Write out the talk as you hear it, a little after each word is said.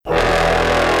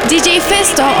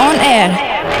DJFESTO on air.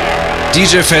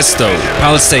 DJFESTO,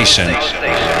 PAL-STATION.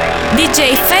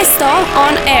 DJFESTO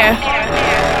on air.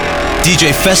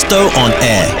 DJFESTO on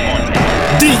air.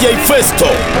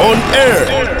 DJFESTO on air.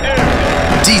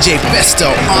 DJFESTO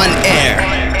on air.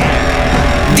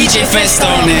 DJFESTO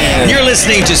on air. You're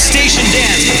listening to Station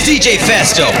Dance with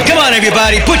DJFESTO. Come on,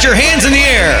 everybody, put your hands in the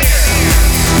air.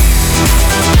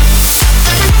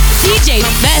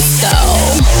 DJFESTO.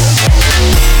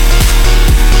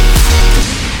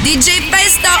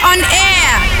 DJFESTO on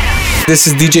air. This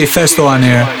is DJFESTO on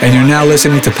air and you're now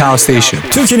listening to PAL-STATION.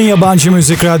 Türkiye'nin yabancı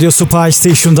müzik radyosu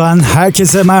Part1'dan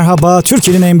herkese merhaba.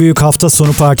 Türkiye'nin en büyük hafta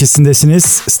sonu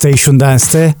partisindesiniz. Station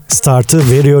Dance'te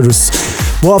startı veriyoruz.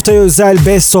 Bu haftaya özel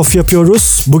BESTOF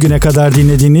yapıyoruz. Bugüne kadar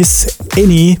dinlediğiniz en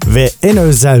iyi ve en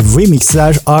özel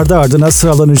remixler ardı ardına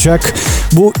sıralanacak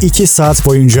bu 2 saat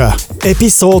boyunca.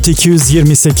 Episode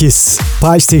 228.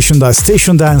 Part1'da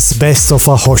Station Dance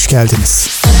BESTOF'a hoş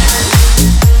geldiniz.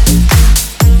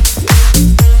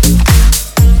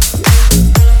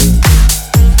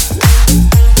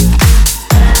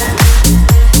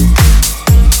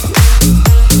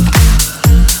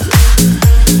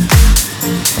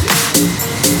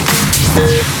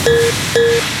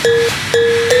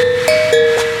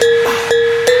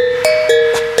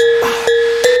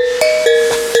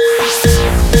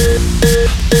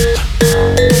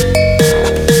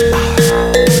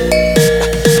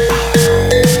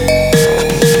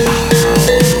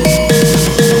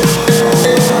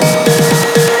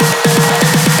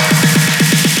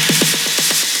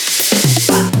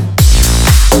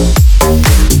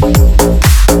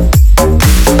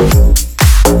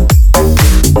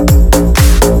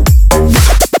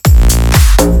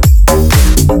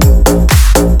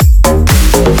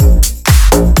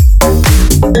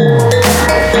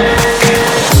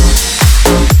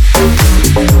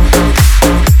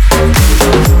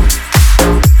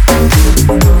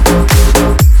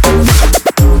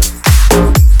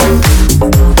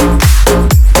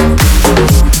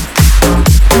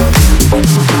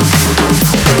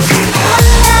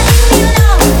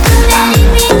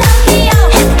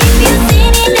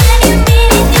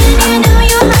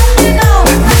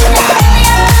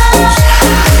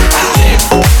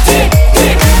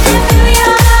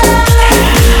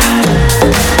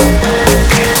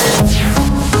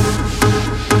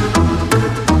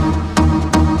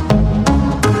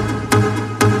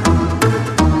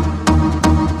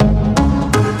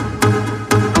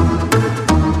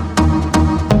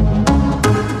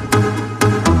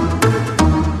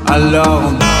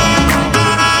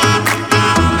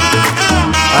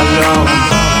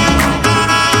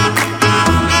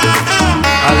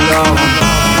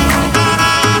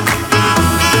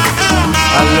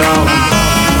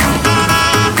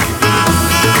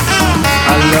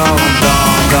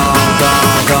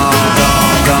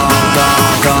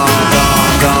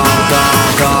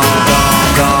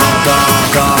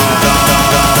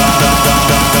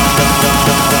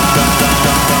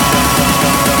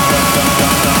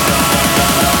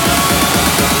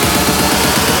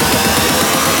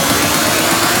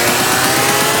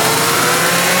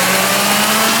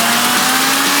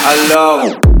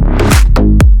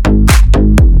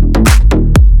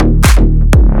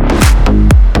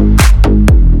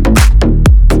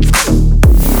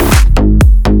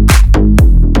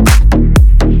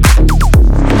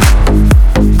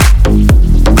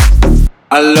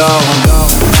 Alors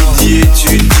qui dit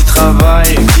études, qui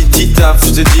travaille, qui dit taf,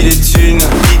 je te dis les thunes.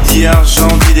 Qui dit argent,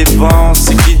 dit dépense.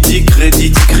 Qui dit crédit,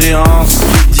 dit créance.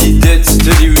 Qui dit dette, je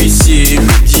te dis huissier.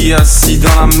 Qui dit assis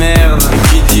dans la merde.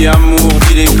 Qui dit amour,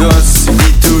 dit les gosses.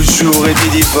 Dit toujours et dit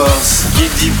divorce. Qui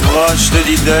dit proche, te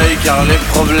dit deuil, car les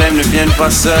problèmes ne viennent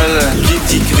pas seuls.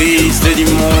 Qui dit crise, te dit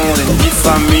monde. Et dit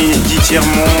famine, dit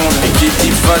tiers-monde. Et qui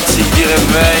dit fatigue, dit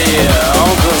réveil.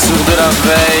 Encore sourd de la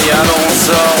veille. Alors on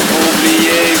sort pour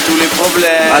oublier tous les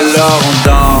problèmes. Alors on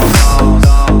danse.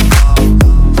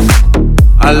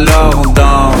 Alors on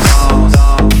danse.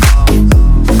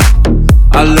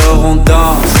 Alors on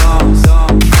danse.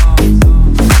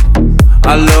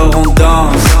 Alors on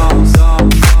danse.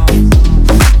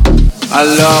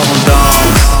 Alors on danse.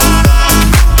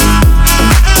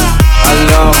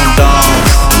 Alors on danse.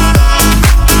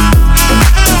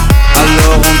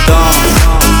 Alors on danse.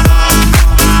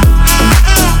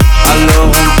 Alors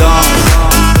on danse.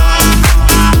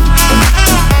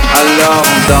 Alors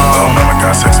on danse. Mama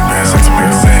got sex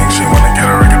appeal, thing. She wanna get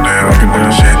a record.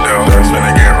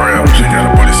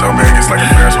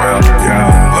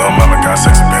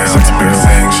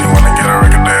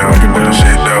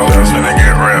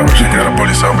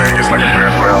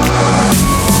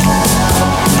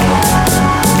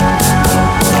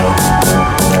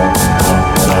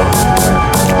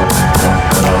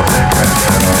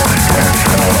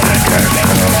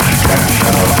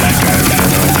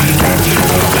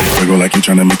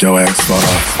 tryna make your ass fall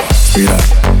off. Speed up.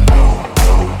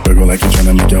 Wiggle like you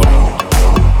tryna make your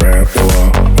grab the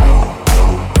wall.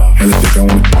 Hella thick, I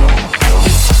want it.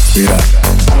 Speed up.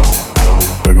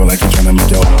 Wiggle like you tryna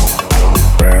make your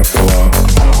grab the wall.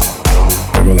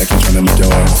 Wiggle like you tryna make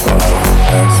your ass fall off.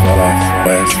 Ass fall off,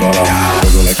 ass fall off.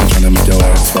 Wiggle like you tryna make your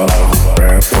ass fall off.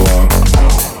 Grab the wall.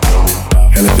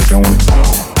 Hella thick, I want it.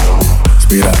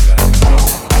 Speed up.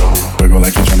 Wiggle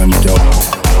like you tryna make your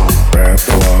grab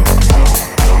the wall.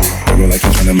 Wiggle like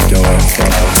you tryna make your ass fall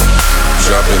off.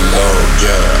 Drop it low,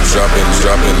 yeah. Drop it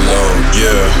low,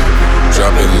 yeah.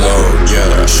 Drop it low,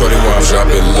 yeah. Shorty want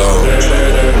drop it low.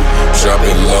 Drop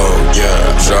it low, yeah.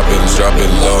 Drop it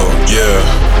low, yeah.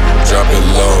 Drop it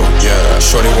low, yeah.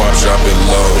 Shorty want drop it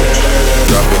low.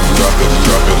 Drop it, drop it,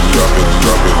 drop it, drop it,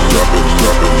 drop it, drop it,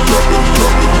 drop it, drop it,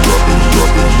 drop it, drop it, drop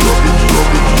it, drop it, drop it, drop it, drop it,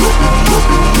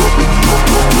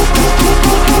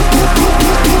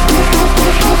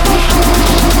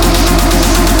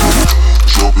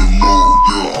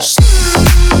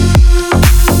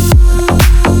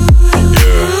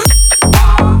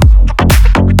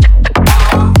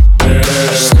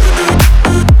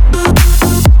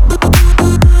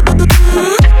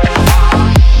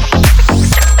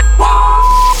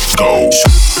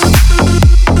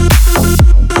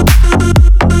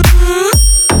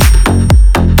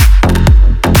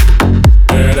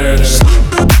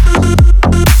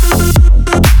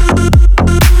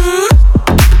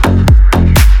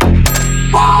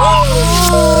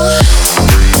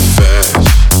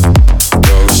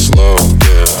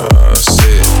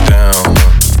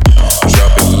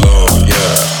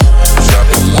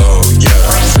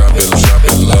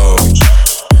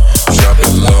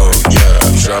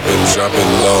 drop it, drop it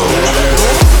low,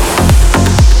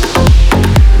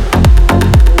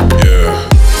 yeah.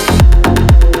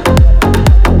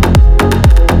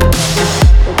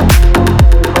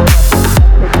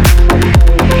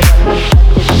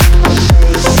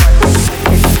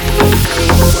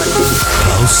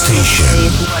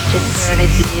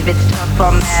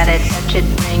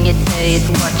 Bring it,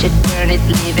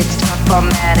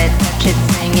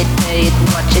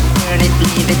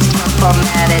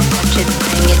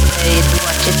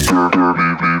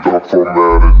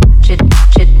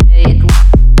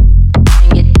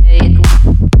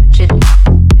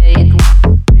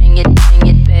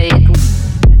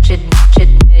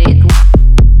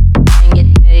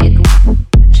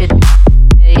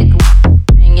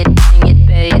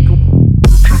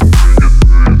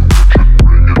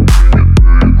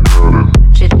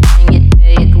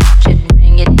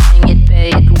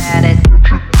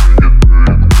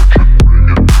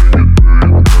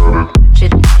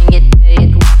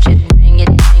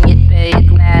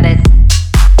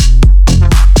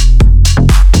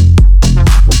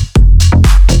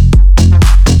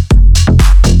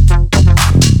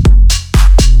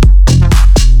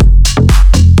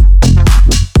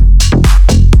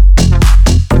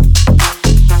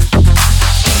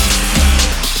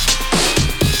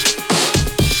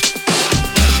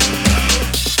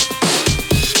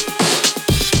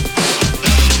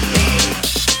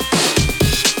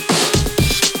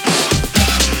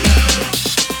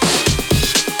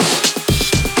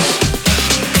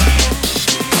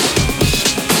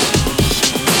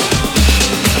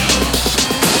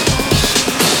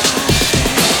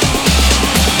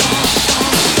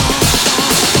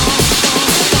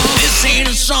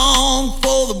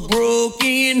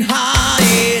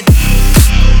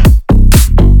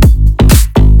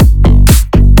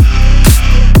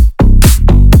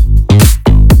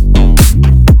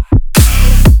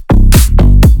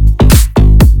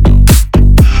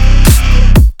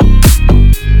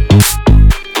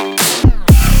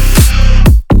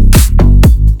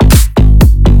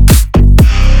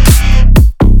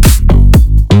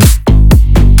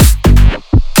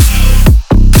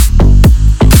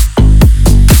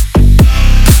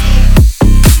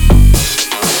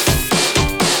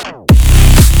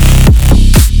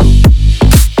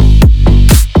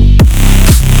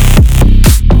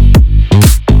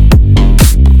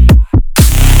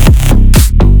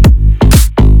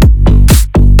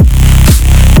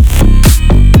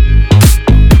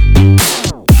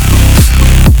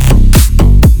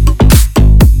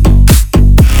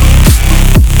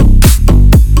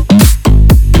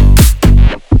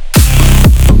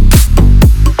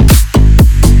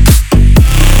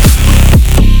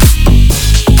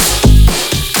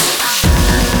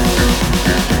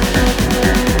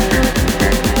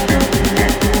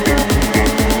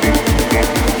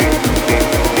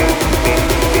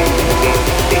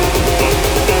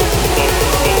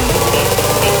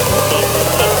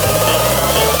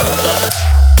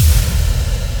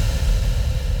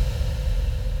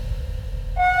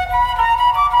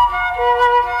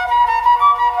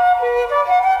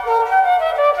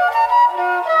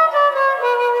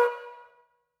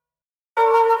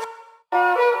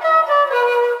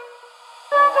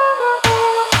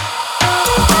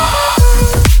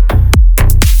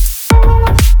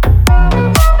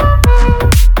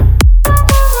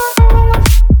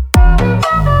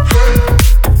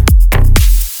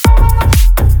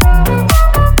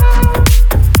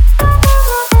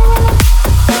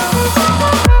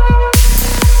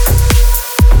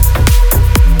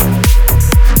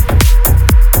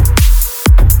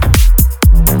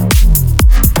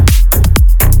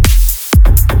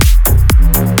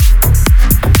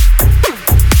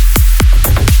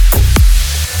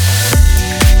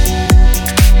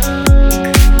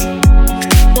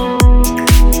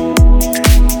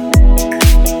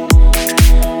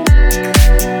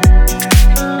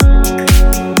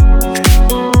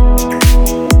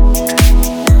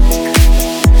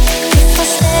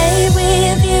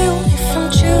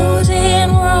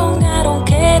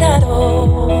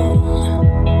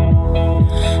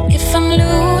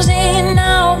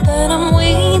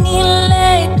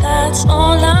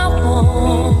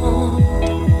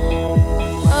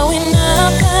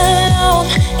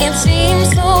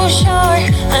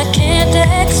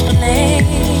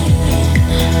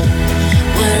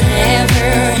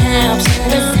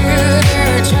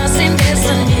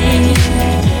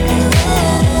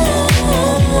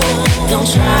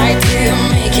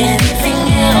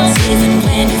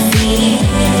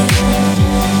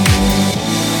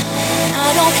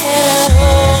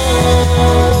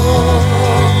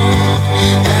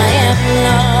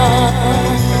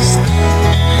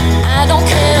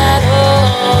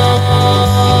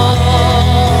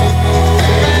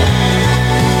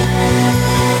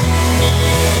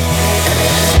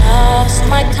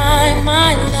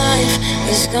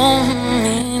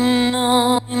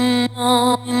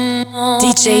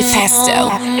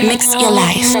 DJFESTO. Mix your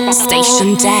life.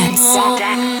 Station Dance.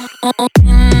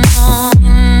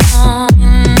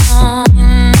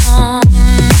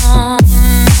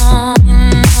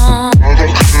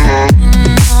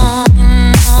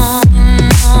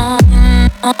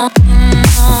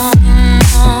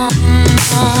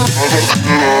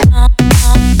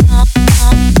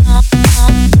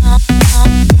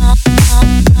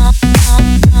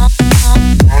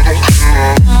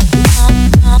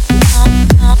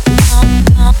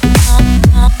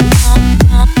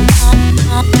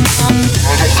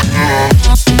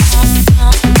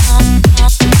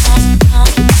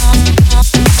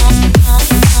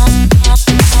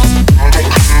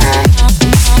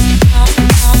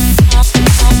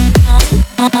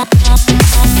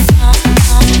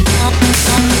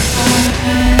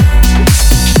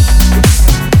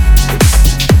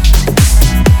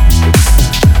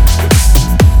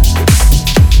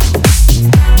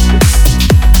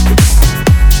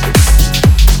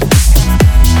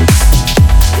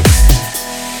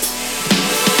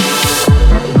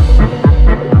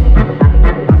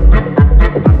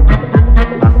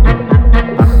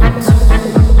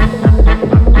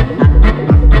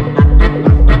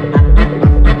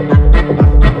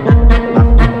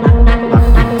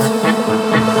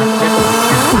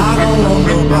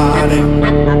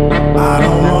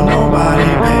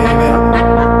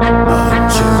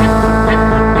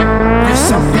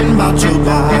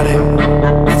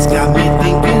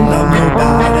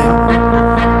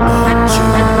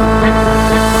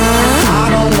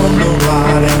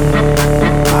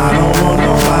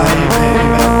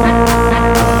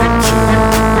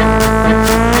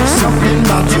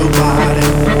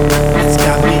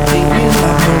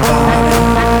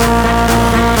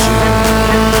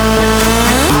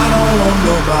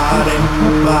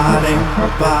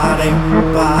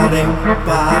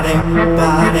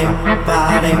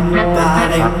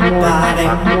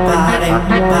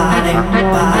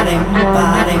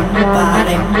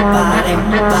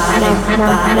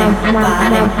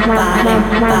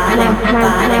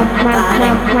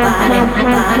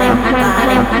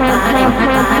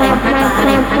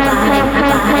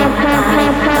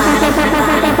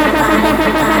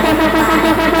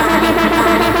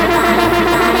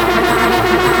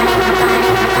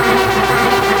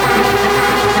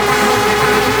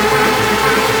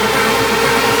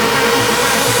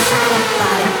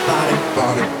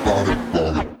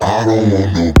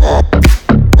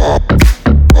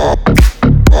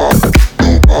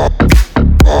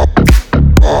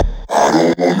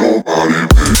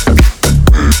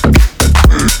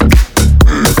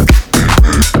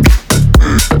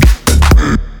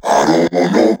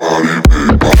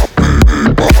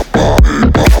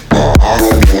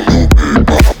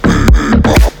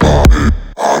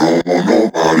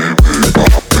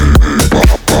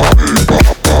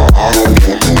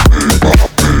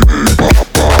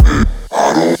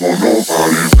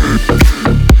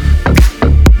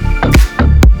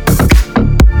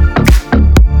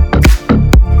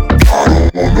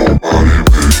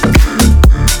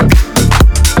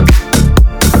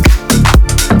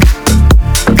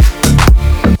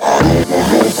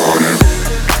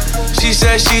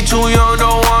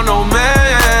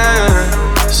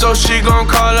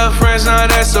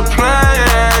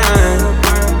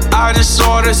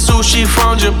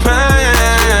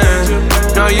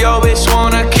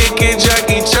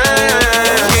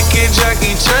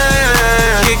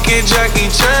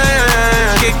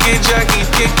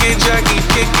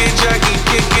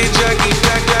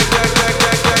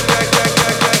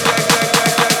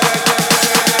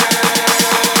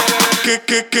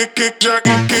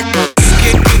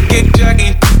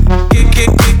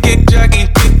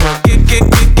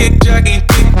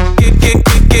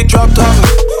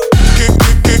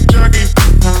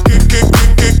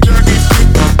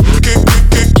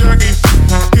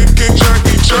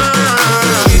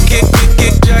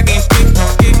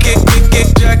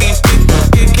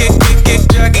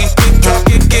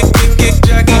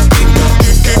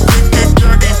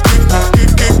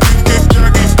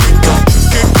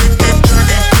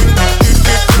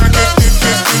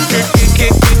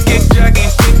 Kick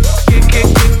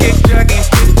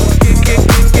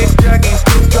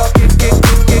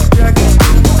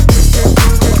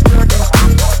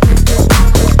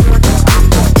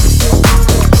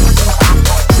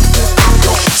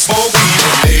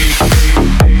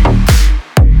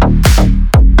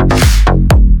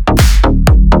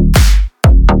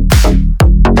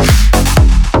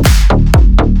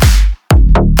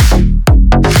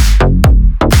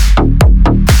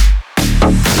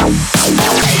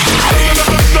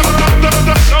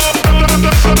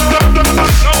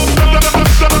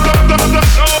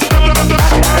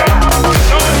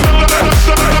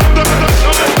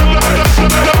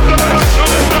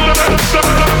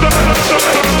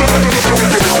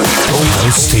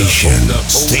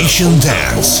Station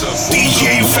Dance,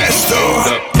 DJ Festo.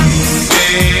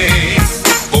 Hey,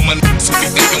 for my niggas who be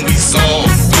thinking we soft,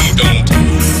 we don't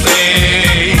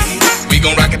play. We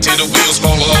gon' rock it till the wheels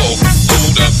fall off.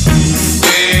 Hold up,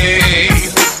 hey,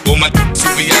 for my niggas who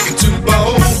be acting too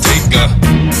bold, take a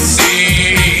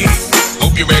seat.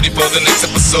 Hope you're ready for the next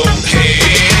episode. Hey,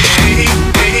 hey,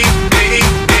 hey, hey,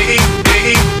 hey, hey,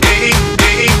 hey,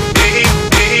 hey, hey,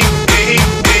 hey, hey,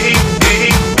 hey,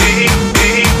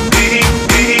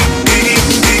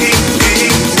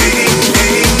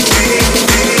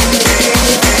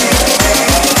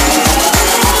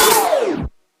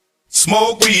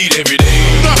 smoke weed every day.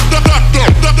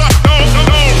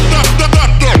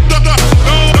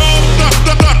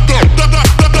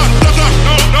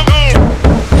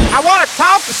 I wanna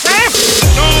talk to Sam.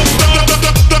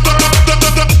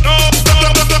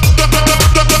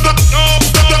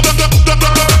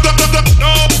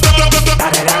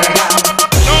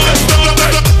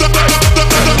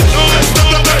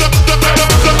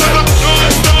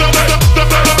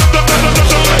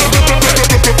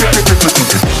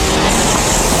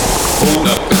 Hold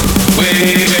up, wait.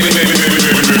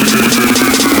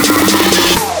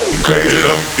 Okay, get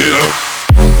up, get up.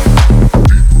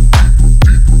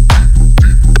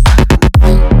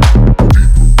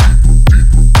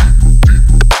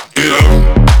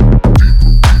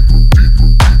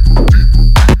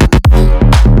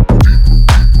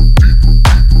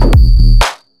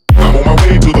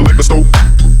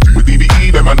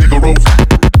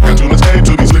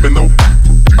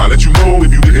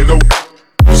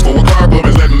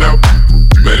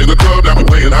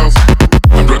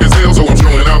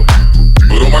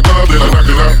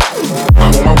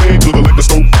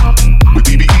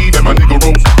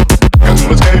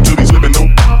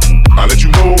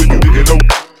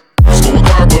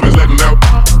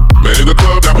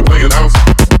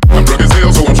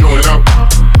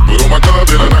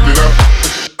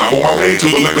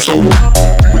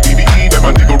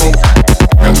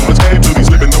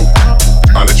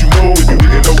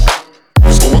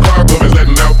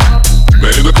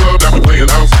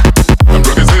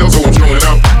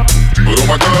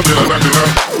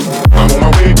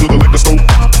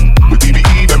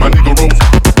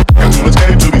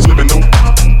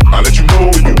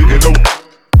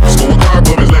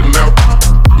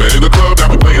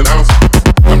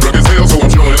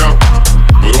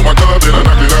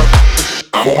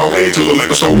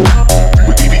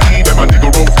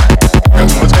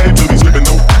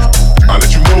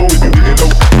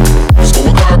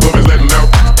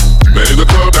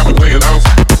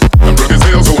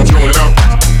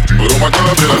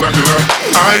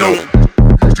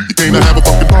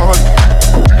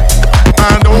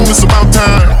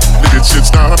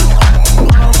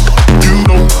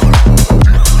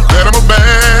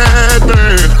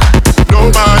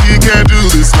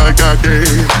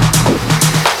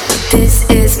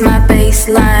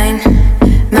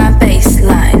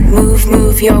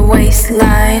 Your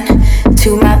waistline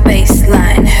to my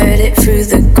baseline, heard it through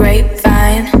the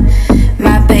grapevine.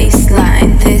 My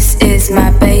baseline, this is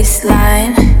my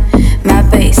baseline. My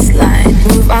baseline,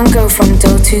 move on, go from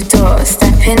door to door,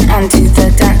 stepping onto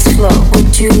the dance floor.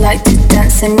 Would you like to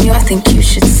dance in me? I think you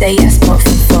should say yes, but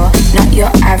for not your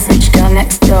average girl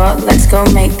next door. Let's go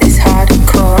make this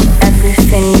hardcore.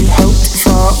 Everything you hoped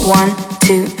for. 1,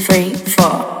 2, 3,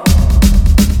 4.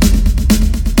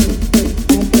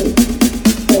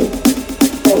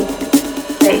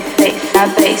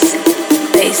 Bass, bass,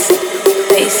 bass,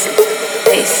 bass,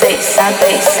 bass, bass,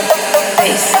 bass,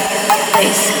 bass,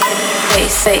 bass,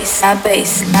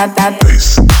 bass, bass,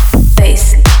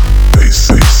 bass,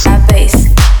 bass, bass, bass,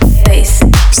 bass.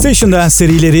 Station Dance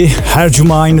serileri her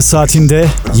cuma aynı saatinde,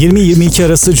 20-22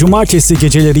 arası cumartesi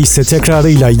geceleri ise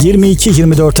tekrarıyla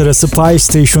 22-24 arası Pi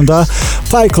Station'da,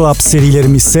 Pi Club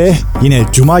serilerim ise yine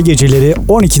cuma geceleri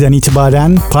 12'den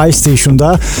itibaren Pi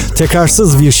Station'da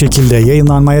tekrarsız bir şekilde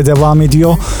yayınlanmaya devam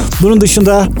ediyor. Bunun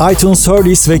dışında iTunes,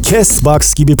 Herdis ve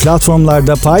Castbox gibi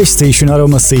platformlarda Pi Station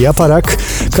araması yaparak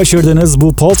kaçırdığınız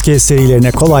bu podcast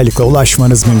serilerine kolaylıkla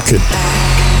ulaşmanız mümkün.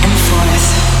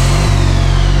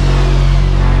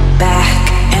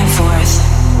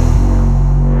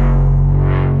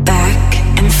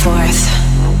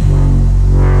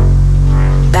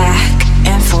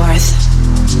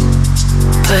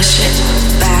 Push it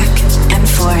back and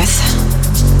forth.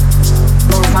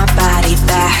 Move my body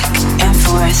back and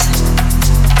forth.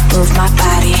 Move my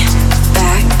body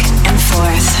back and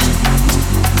forth.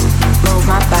 Move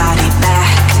my body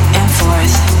back and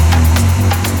forth.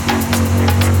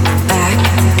 Back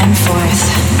and forth.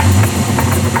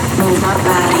 Move my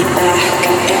body back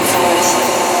and forth.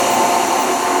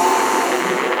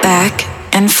 Back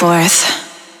and forth.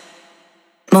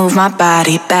 Move my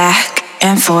body back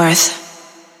and forth.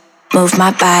 Move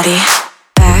my body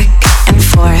back and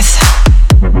forth.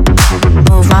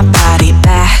 Move my body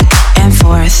back and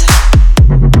forth.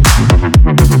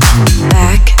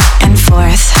 Back and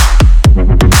forth.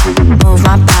 Move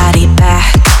my body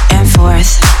back and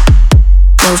forth.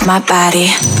 Move my body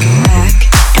back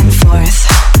and forth.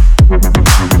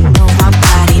 Move my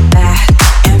body back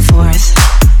and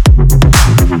forth.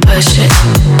 Push it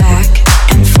back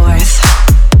and forth.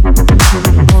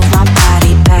 Move my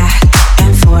body back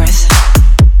and forth.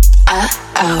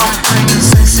 Uh-oh.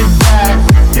 Sexy back.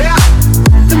 Yeah.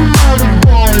 The mother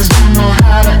boys don't know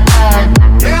how to act.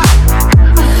 Yeah.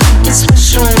 I think it's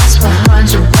special what's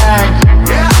behind your back.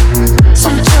 Yeah. So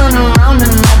turn around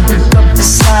and I'll pick up the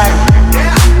slack.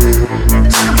 Yeah.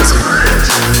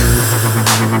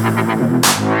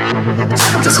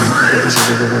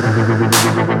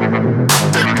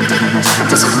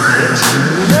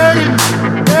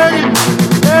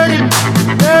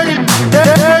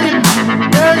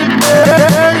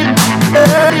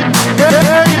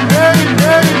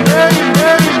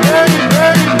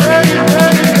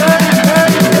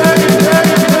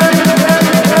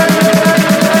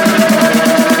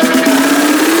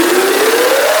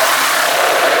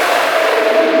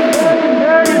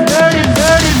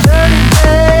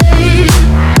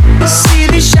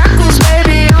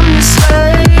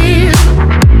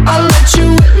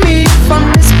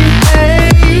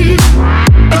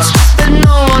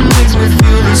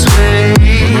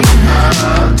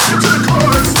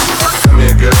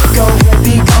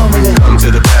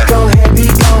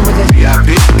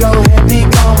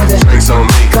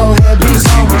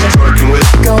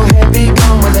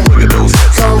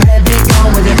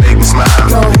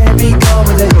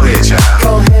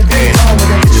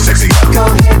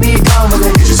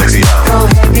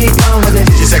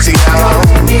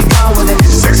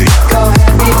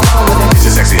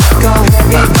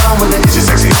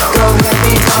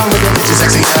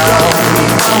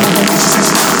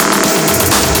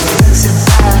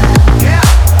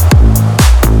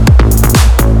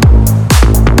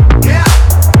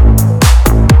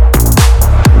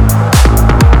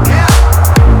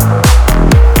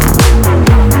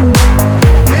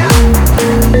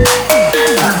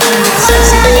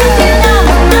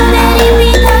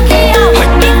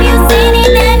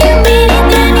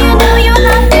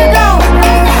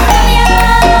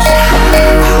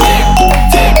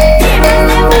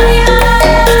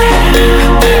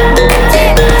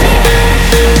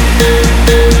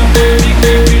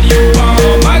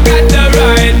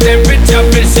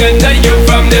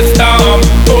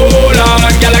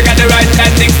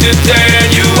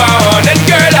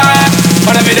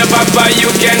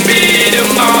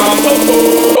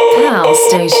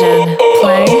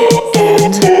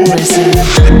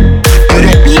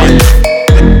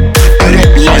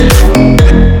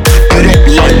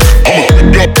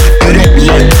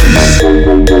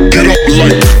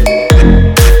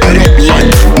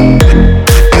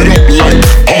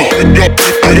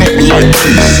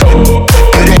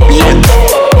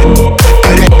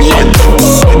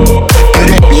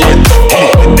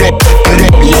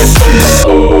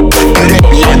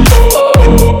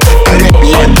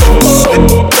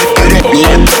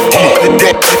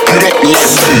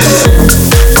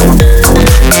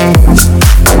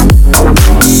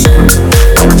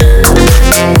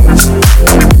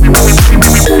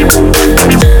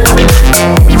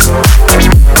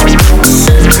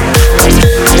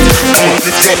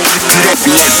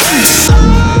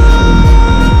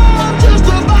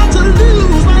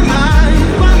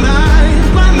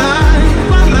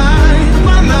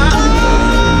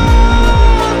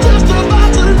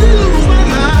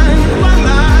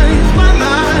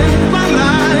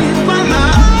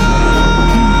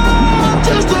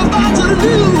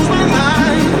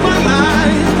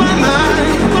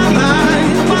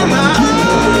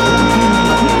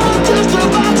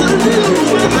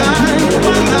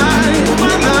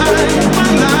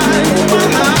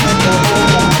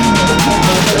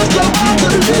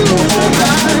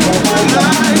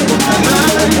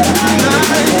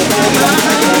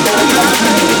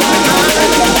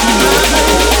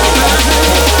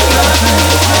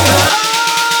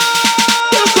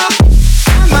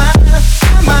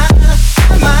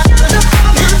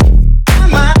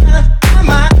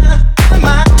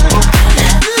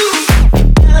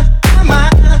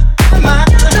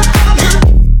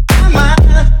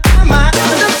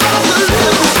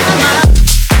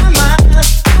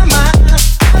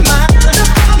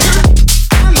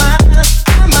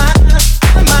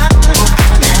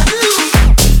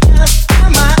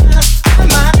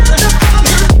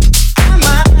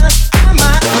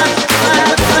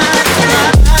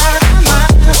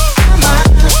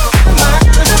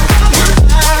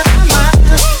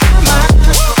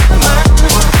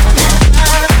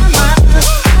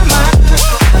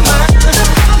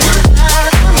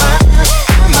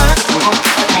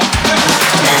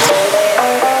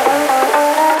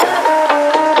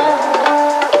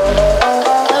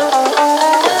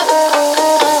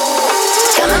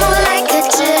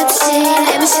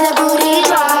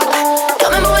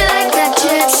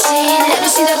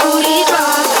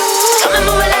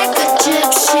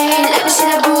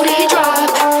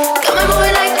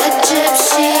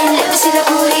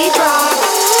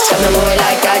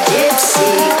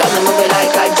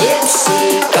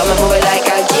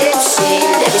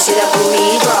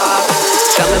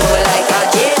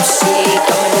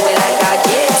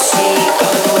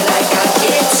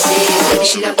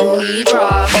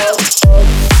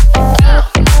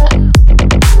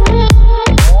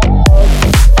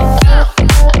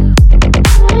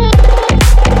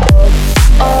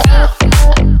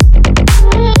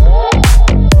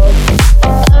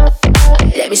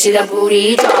 see that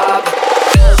booty drop.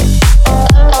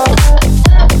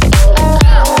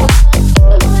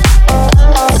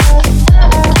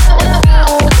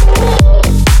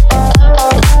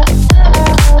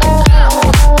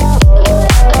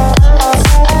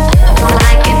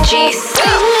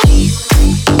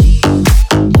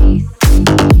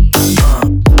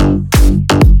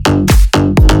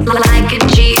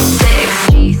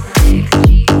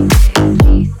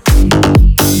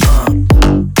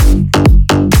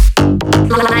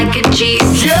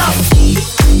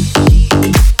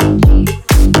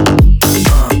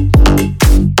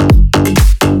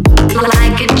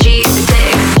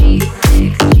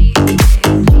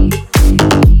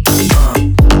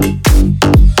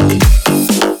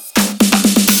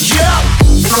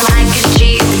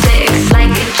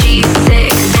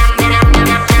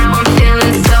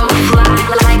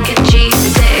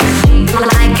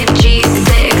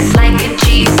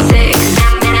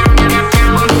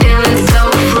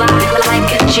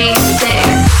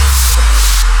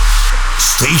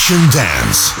 Station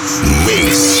Dance.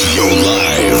 Mix your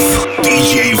life.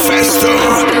 DJ Festo.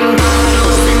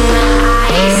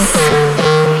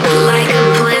 Like a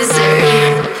blizzard.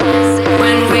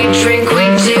 When we drink, we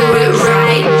do it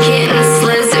right. Getting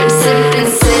slizzard, sipping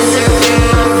scissor.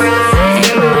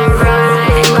 Am I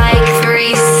right? Like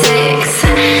 3-6.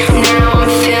 Now I'm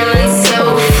feeling so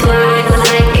fly.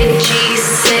 Like a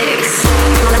G6.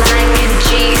 Like a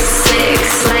G6.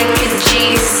 Like a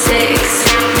G6. Like a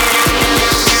G6.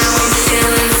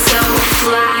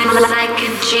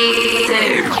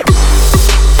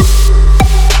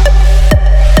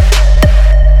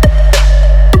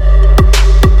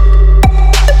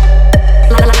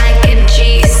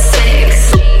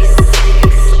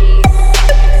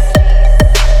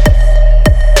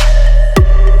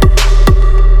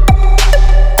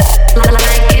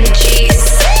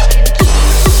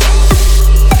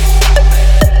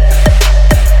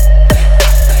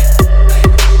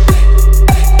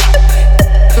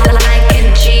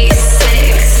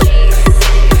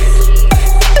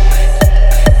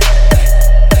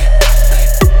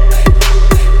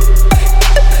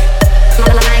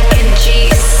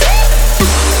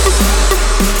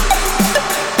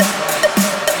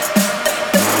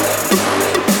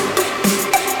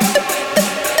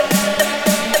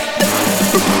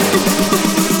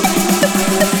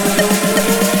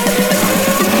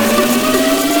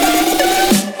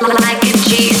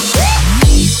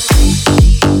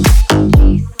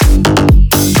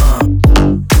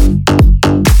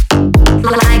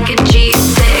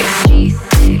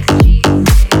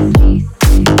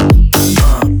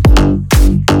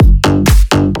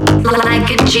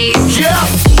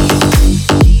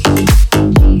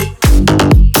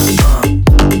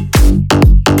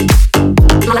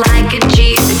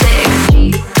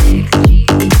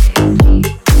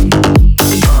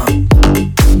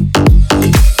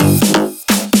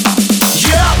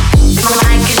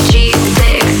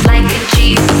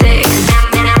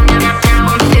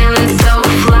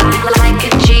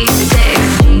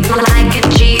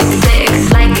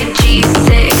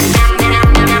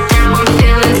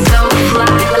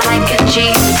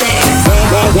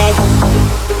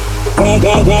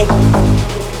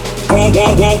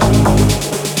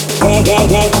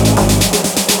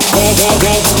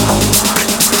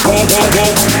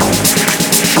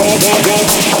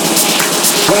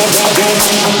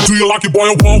 Do you like it, boy?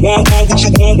 I want, what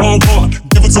you want.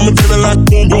 Give it to me, baby, like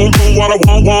boom, boom, boom. What I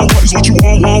want, what is what you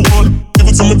want. Give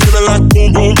it to me, baby, like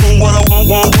boom, boom, boom. What I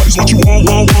want, what is what you want.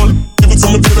 Give it to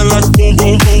me, baby, like boom,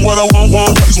 boom, boom. What I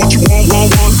want, what is what you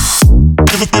want.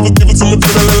 Give it to me, baby,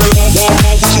 like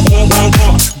what you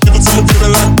want. Give it to me, baby,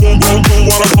 like boom, boom, boom.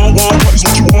 What I want, what is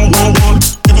what you want.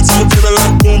 Give it to me, baby,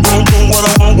 like boom, boom, boom.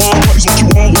 What I want, what is what you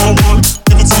want.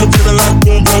 Give it to me, baby, like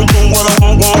boom, boom, boom. What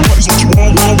I want, what is what you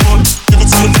want. Give it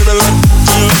to me, baby, like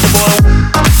boy.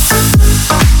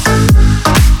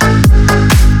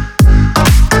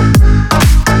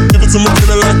 Give it to me,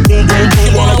 baby, like boom, boom,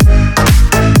 boom. What I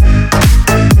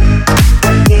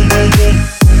boom, boom, boom.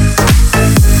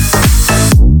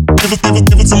 Give it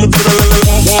to me, baby, like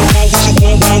what you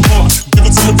want. Give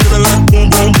it to me, baby, like boom,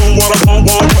 boom, boom. What I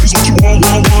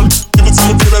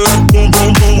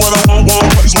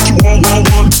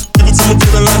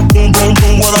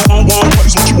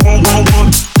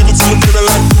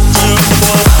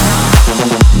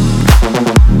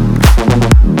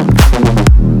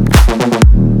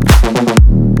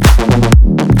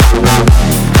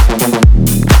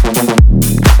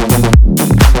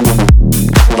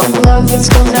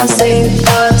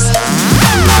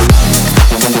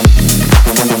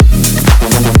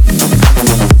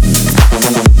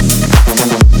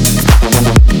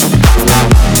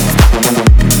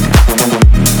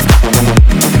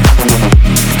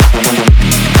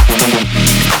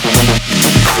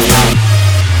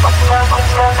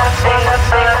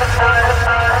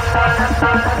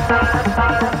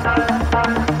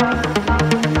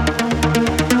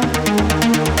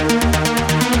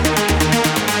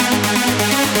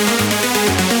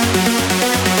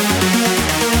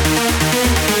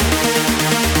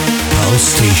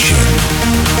Station.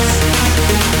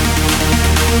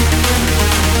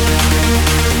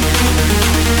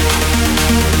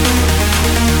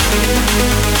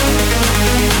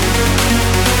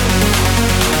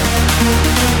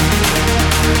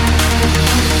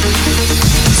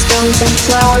 Stones and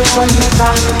flowers on the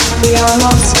ground, we are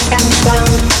lost and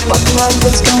found. What love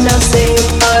is gonna save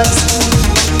us?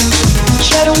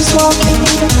 Shadows walking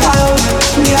in the crowd,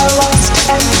 we are lost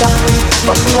and found.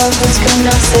 What love is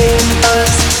gonna save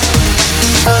us?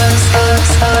 Us,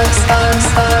 us, us, us,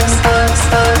 us, us,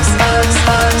 us, us,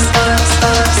 us,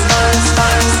 us, us,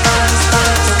 us, us,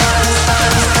 us,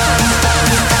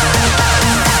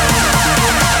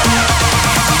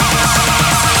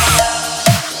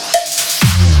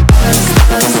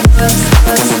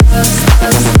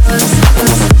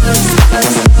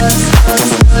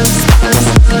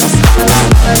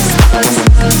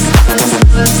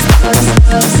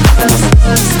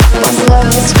 what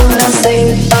love is gonna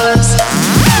save us?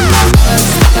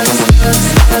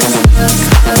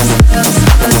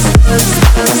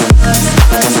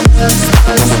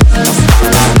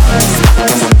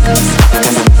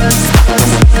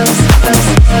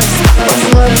 What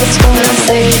love is gonna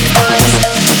save us?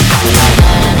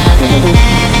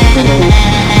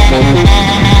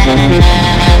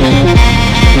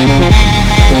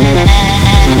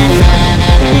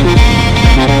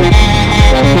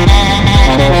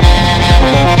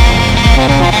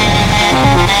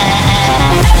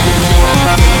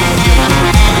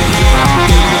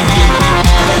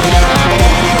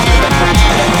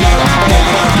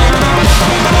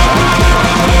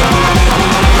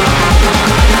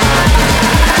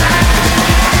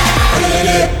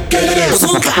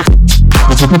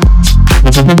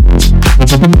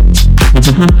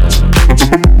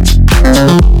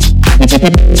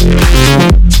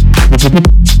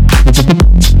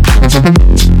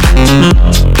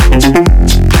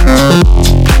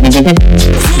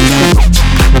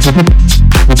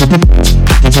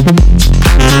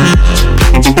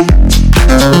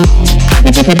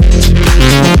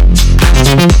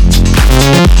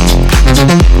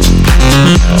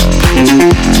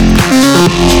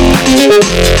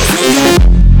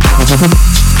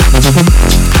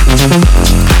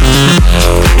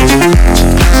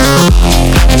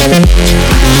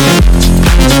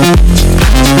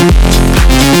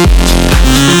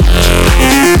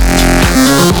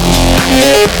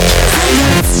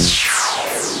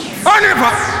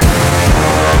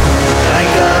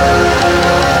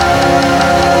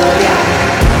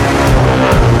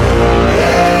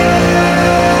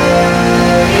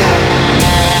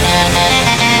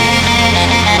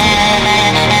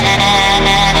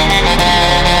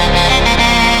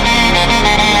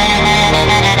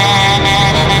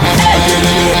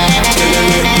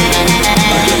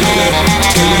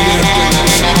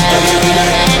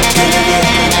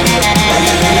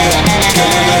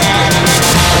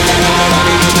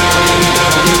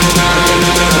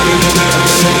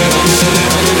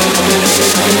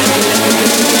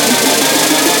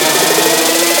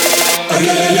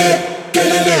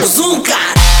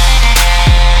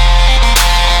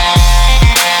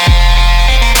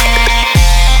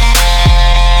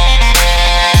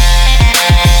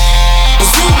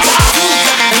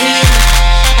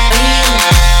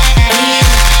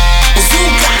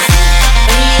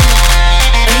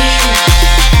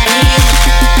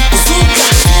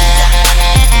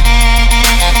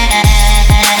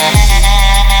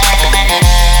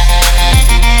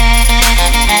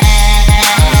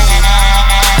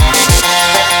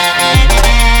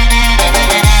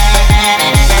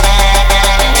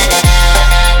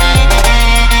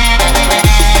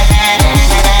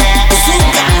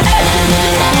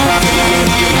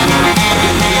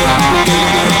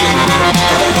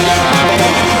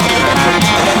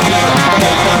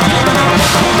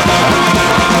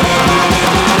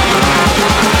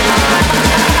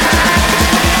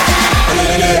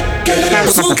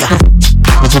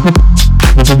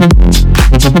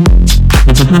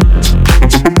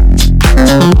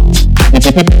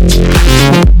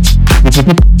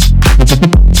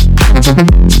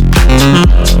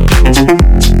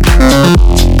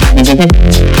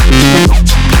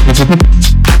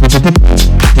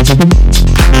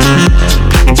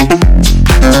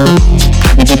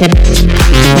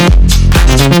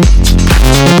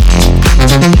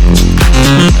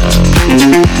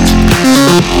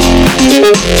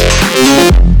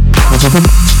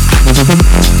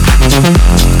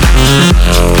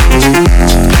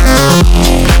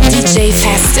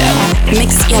 DJFESTO,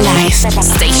 mix your life.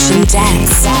 Station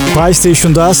Dance. Pal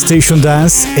Station'da Station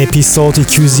Dance Episode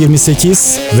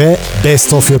 228 ve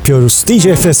Best Of yapıyoruz.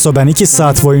 DJFESTO ben 2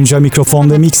 saat boyunca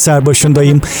mikrofon ve mikser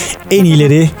başındayım. En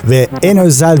iyileri ve en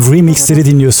özel remixleri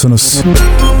dinliyorsunuz.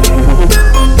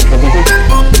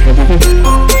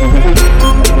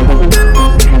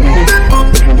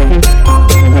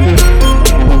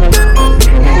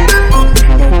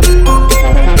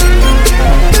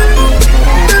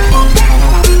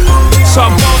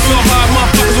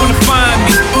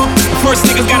 First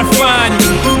niggas gotta find me.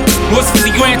 What's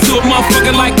 50 grand to a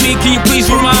motherfucker like me? Can you please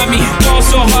remind me? Fall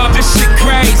so hard, this shit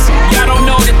crazy. Y'all don't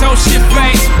know that those shit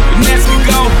face. And as we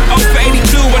go, 0 for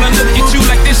 82 when I look at you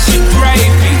like this shit gravy.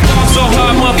 Fall so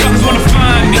hard, motherfuckers wanna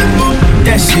find me.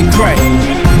 That shit crazy.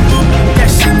 That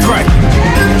shit crazy.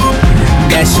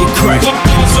 That shit crazy.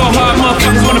 Fall so hard,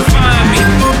 motherfuckers wanna find me.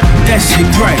 That shit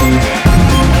crazy.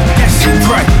 That shit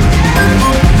crazy.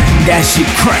 That shit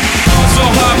crack. So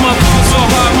hard, so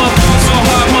hard, so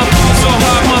hard, so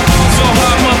hard, so hard, so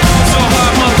hard, so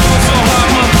hard,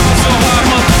 so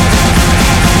hard.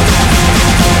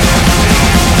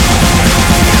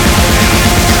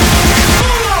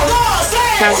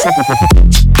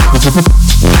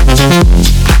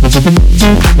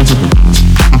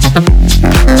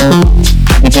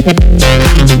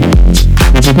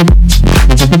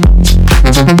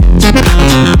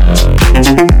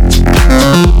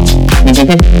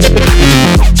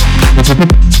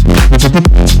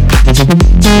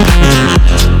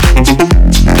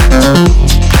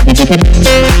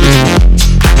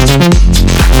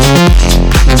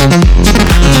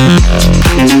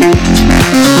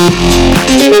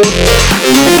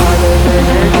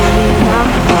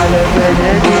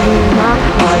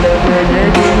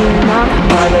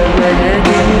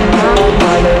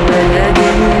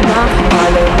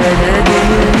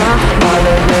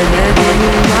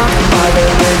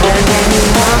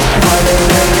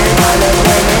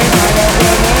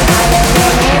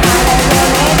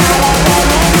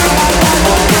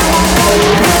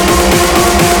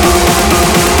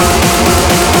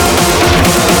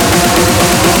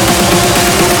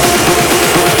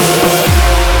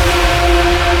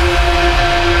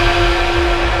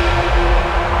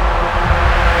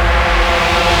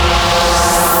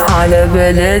 على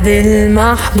بلد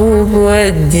المحبوب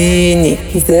وديني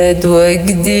زاد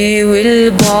وجدي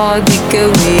والبعد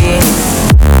كويني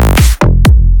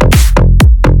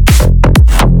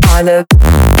على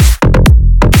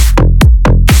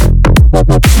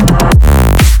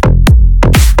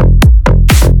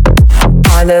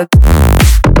على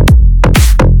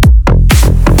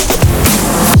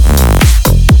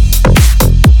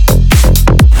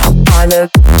على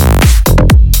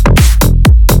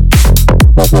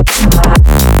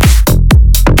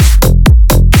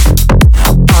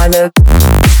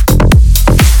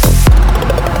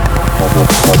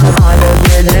على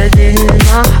بلد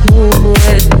المحبوب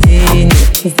وديني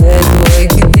زاد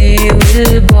وجدي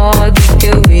والبعد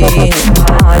كويني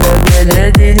على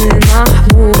بلد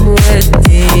المحبوب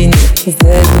وديني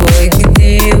زاد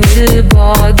وجدي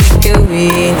والبعد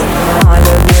كويني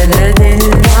على بلد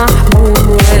المحبوب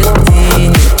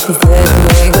وديني زاد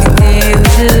وجدي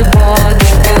والبعد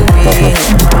كويني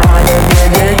على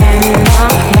بلد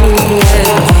المحبوب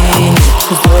وديني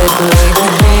زاد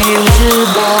وجدي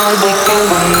والبعد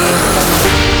كويني.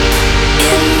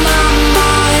 In my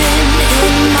mind,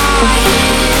 in my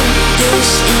head,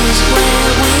 this is where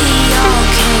we all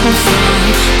came from.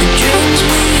 The dreams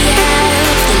we have,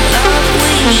 the love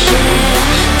we share,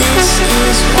 this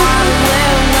is what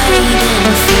we're waiting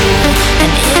for.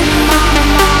 And in my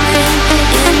mind,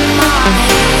 in my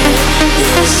head,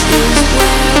 this is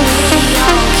where we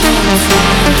all came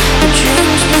from. The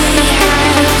dreams we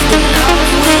have, the love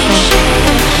we share,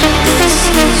 this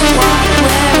is what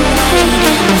we're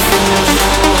waiting for.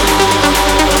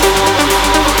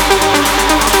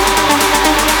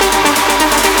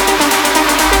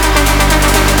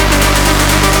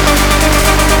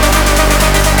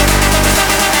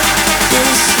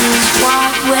 This is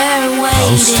what we're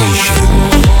waiting for.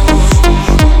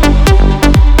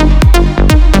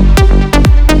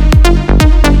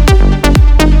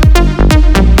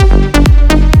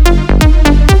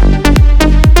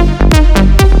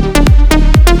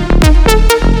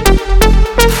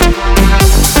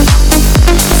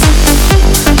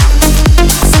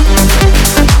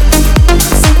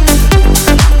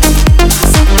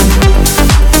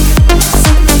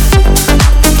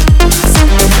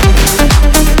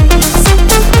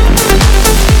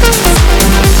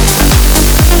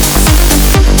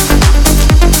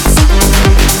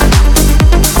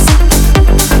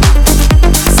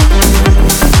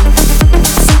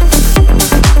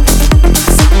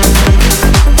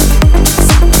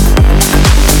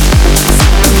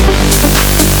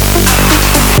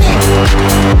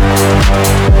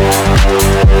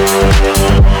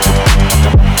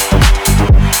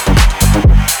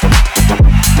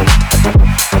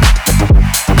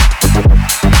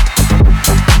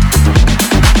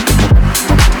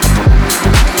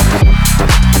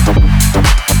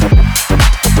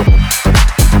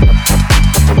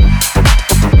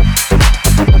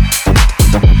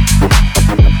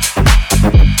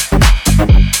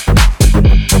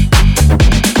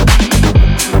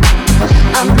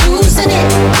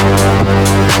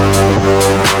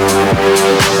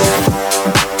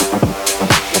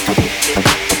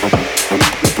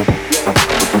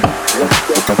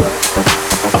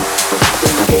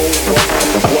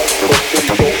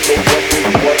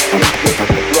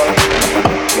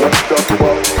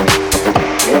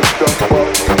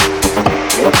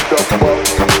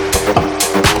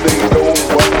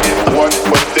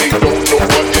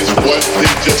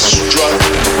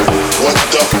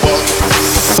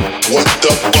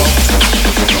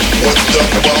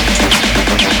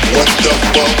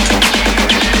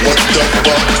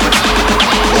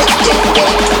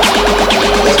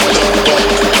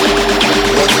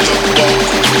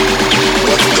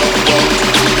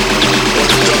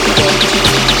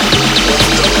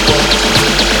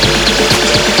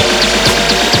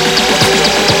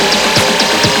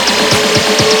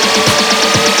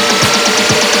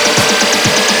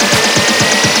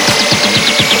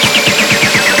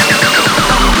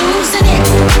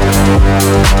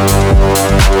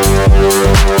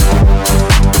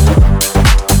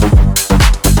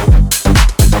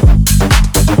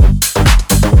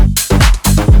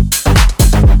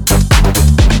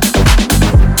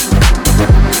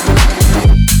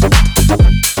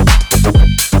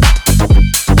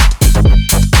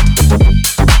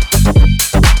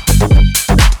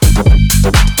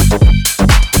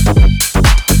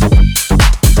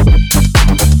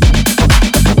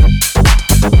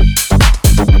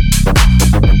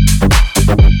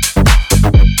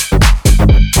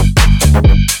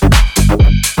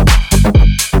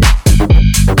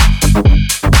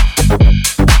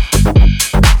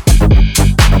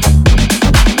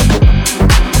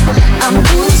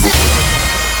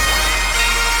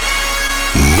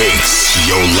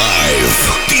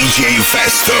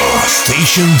 DJFESTO,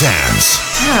 Station Dance.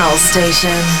 House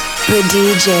Station. The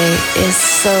DJ is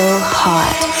so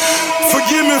hot.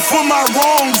 Forgive me for my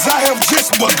wrongs, I have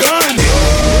just begun.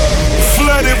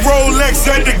 Flooded Rolex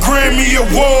at the Grammy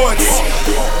Awards.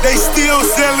 They still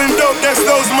selling dope, that's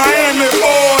those Miami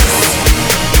boys.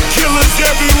 Killers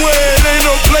everywhere, it ain't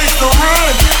no place to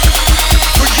run.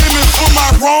 Forgive me for my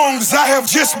wrongs, I have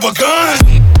just begun.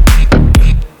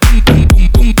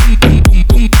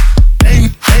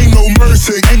 Ain't no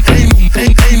mercy, ain't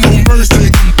no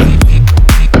mercy.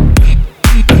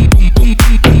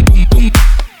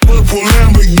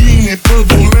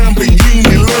 Purple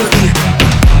Lamborghini lurking.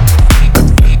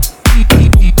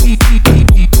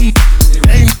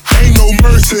 Ain't no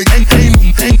mercy,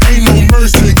 ain't no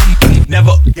mercy.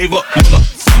 Never gave up, never.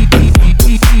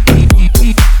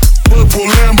 Purple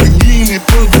Lamborghini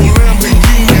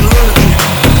lurking.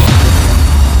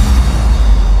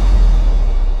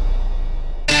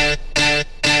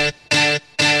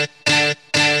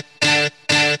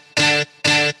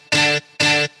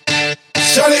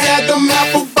 Shawty had them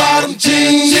apple bottom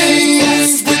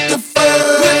jeans with the fur.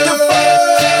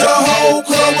 The whole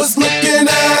club was looking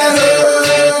at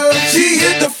her. She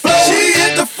hit the floor.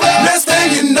 Next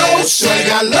thing you know, shawty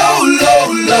got low.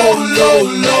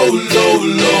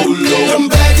 Them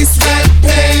baggy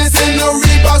sweatpants and the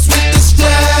Reeboks with the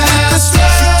straps.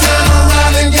 She turned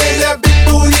around and gave that big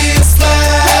booty a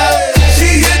slap. She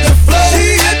hit the floor.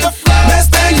 Next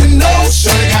thing you know,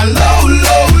 shawty got low.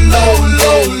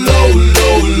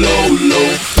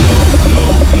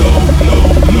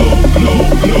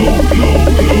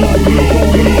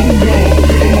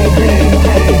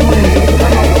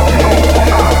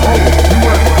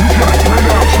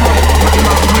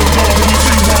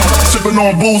 Sipping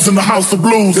on booze in the house of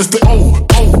blues. It's the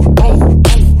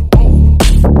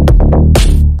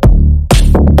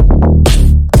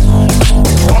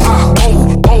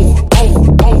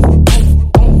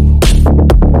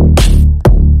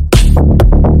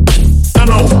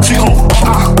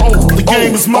The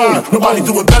game is mine, nobody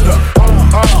do it better.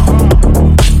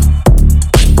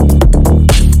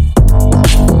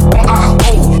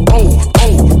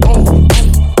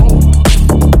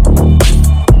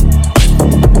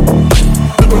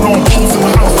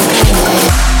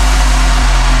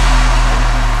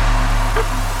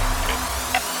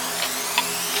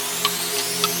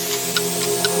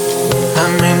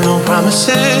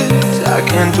 I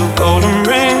can't do golden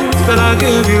rings, but I'll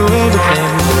give you everything.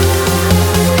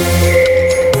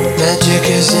 Magic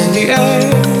is in the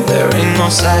air, there ain't no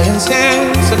science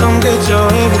here, so don't get your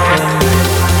everything.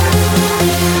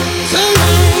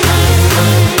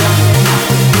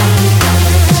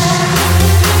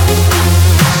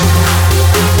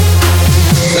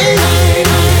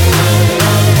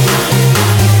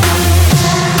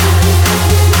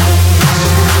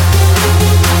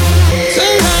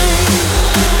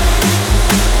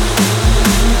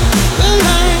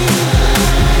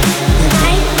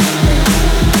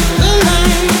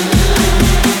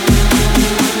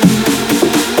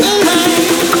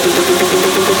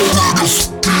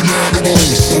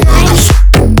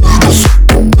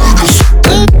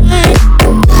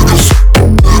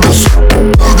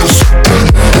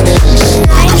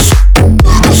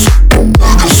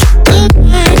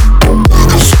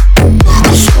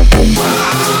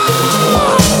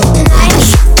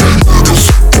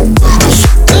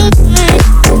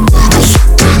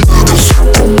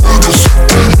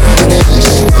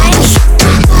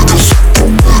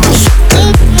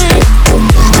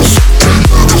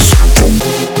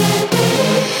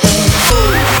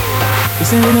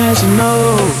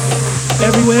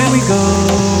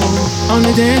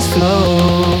 the dance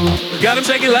floor. Got 'em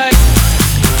shaking like,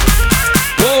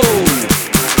 whoa,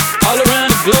 all around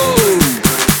the globe.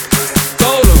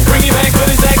 Told 'em, bring it back for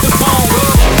the saxophone, whoa.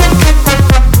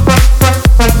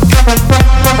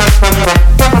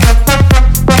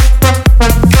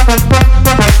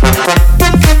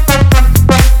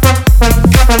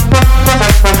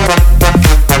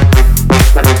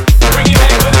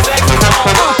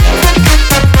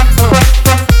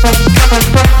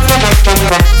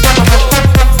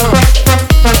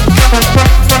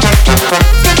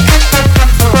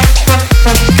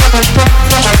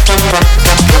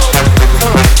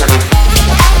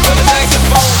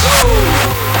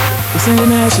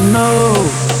 International,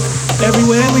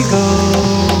 everywhere we go,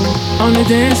 on the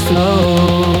dance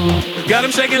floor. Got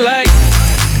 'em shaking like,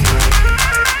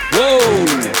 whoa,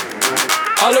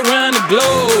 all around the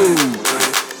globe.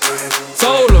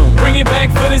 Told 'em, bring it back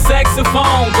for the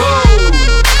saxophone, go.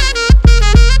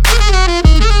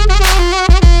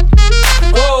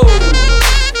 Whoa,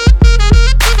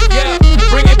 yeah,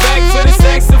 bring it back for the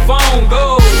saxophone,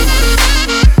 go.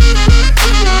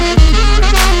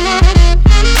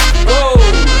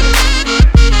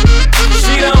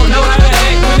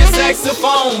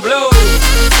 Saxophone blow.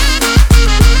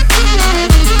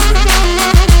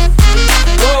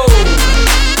 Whoa.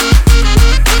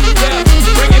 Yeah,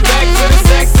 bring it back to the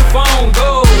saxophone, go.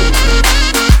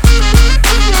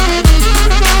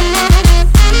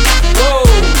 Whoa.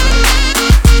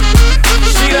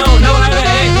 She don't know how to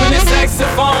act when the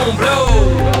saxophone blow.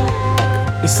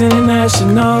 It's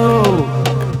international,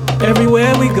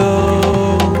 everywhere we go,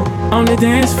 on the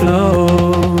dance floor.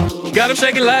 Got 'em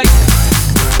shaking like,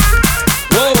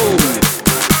 whoa,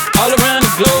 all around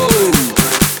the globe.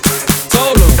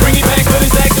 Told 'em, bring it back for the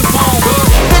saxophone, go.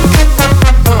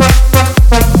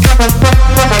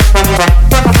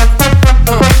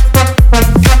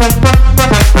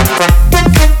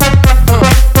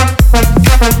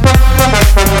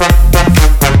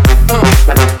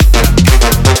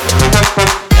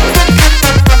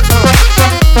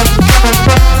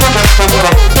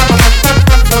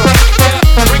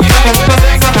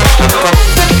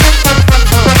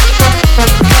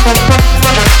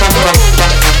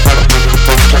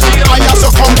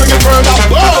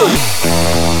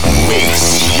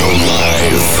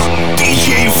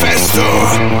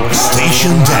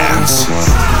 Station Dance.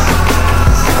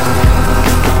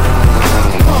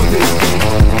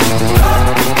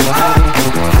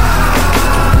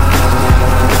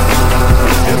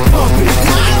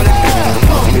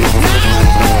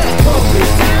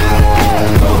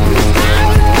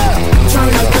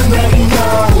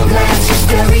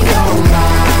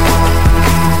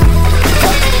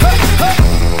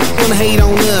 Hate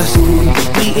on us,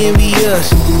 we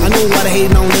envious. I know why they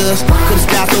hating on us, cause the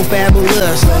style so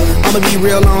fabulous. I'ma be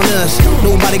real on us,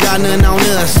 nobody got nothing on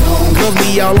us. Girls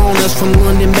be all on us, from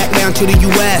London back down to the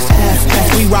US.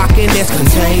 We rockin', that's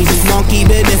contagious, monkey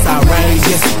business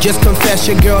outrageous. Just confess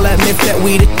your girl admits that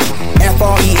we the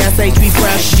F-R-E-S-H, we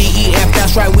fresh. D-E-F,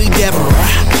 that's right, we different.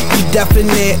 We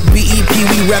definite, B-E-P,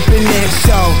 we reppin' it.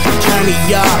 So, turn me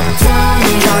up, turn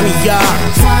me up,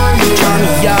 turn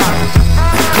me up.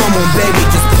 Come on, baby,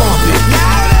 just pump it,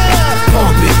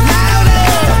 pump it,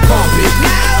 pump it,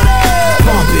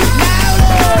 pump it,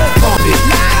 pump it,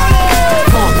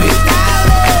 pump it.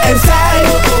 And say,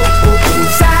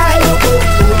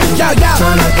 yo, yo.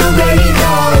 Turn up the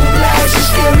radio, blast your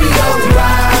stereo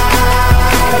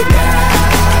right now.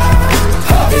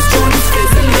 This joint is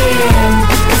sizzling,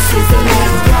 it's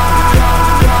sizzling right.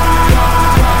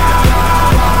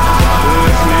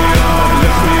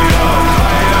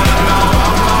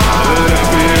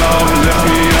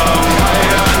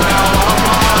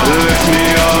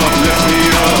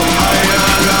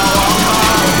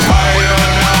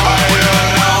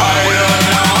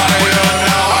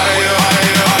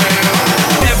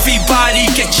 Everybody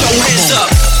get your hands up.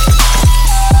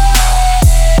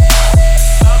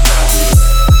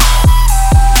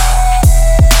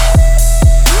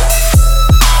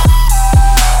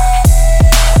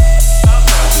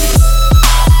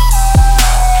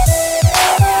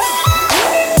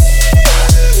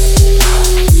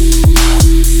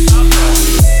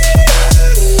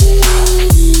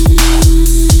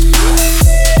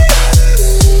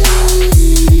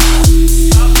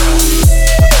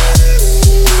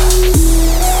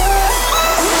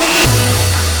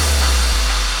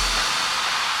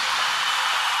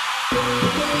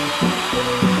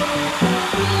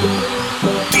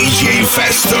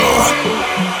 DJFESTO.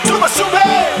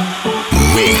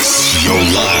 Mix your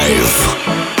life.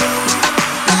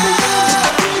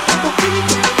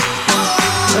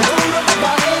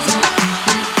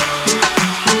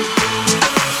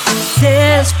 Yeah.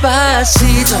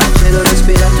 despacito. Quiero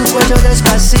respirar tu cuello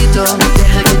despacito.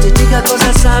 Deja que te diga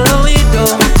cosas al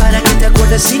oído, para que te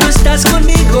acuerdes si no estás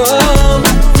conmigo.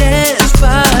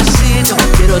 Despacito,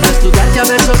 quiero desnudarte a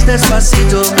besos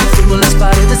despacito. Firmo las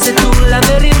paredes de tu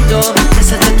laberinto.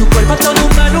 Deshace tu cuerpo todo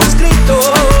un manuscrito.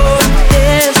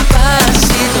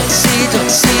 Despacito, cito,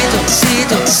 cito,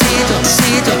 cito, cito,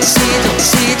 cito, cito,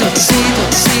 cito,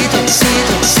 cito,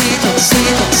 cito, cito, cito,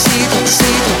 cito, cito,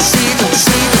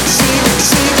 cito, cito,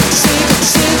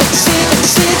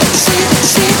 cito,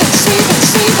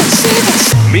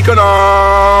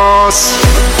 Mykonos.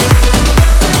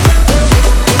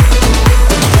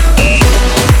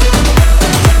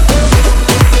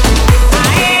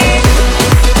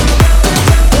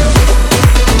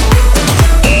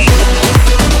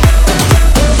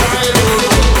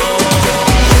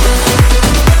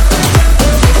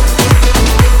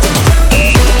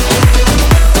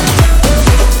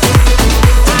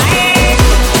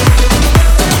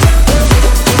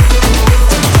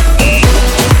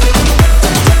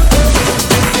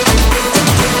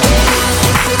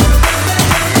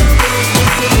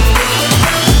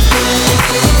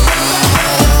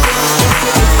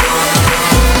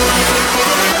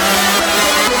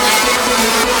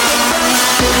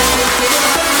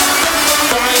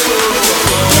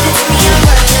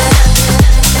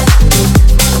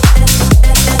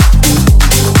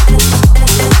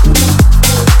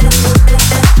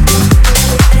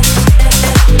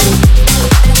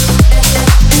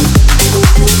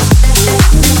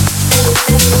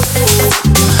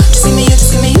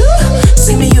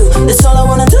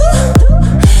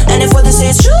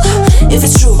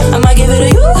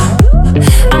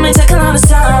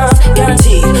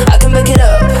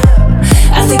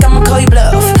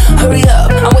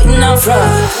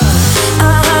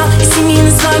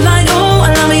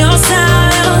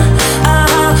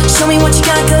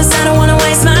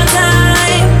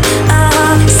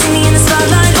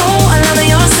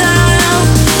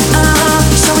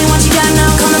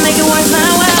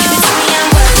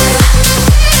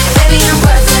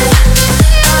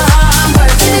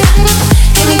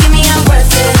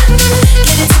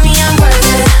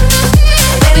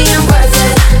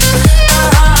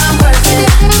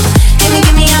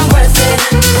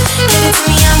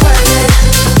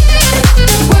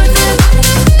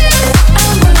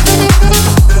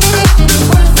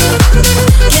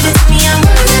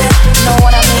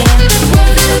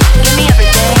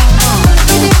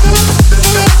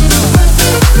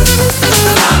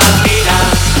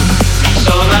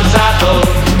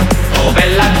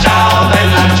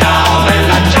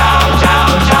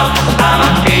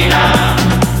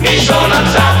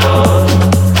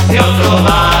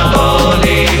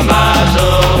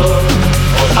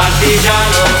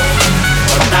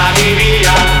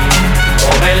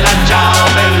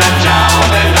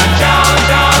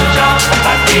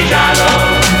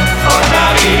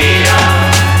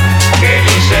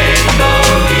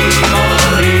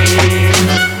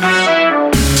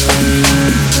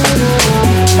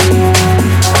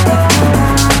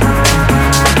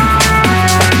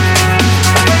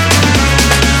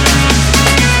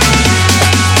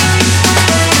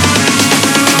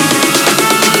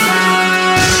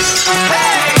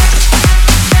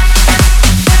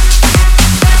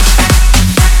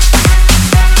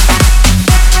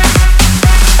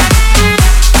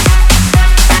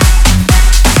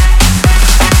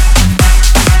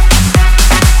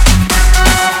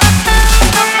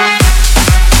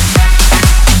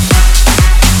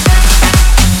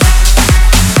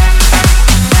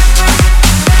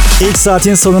 İlk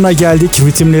saatin sonuna geldik.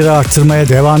 Ritimleri arttırmaya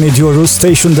devam ediyoruz.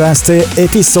 Station Dance'te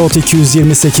Episode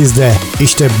 228'de.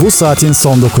 İşte bu saatin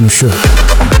son dokunuşu.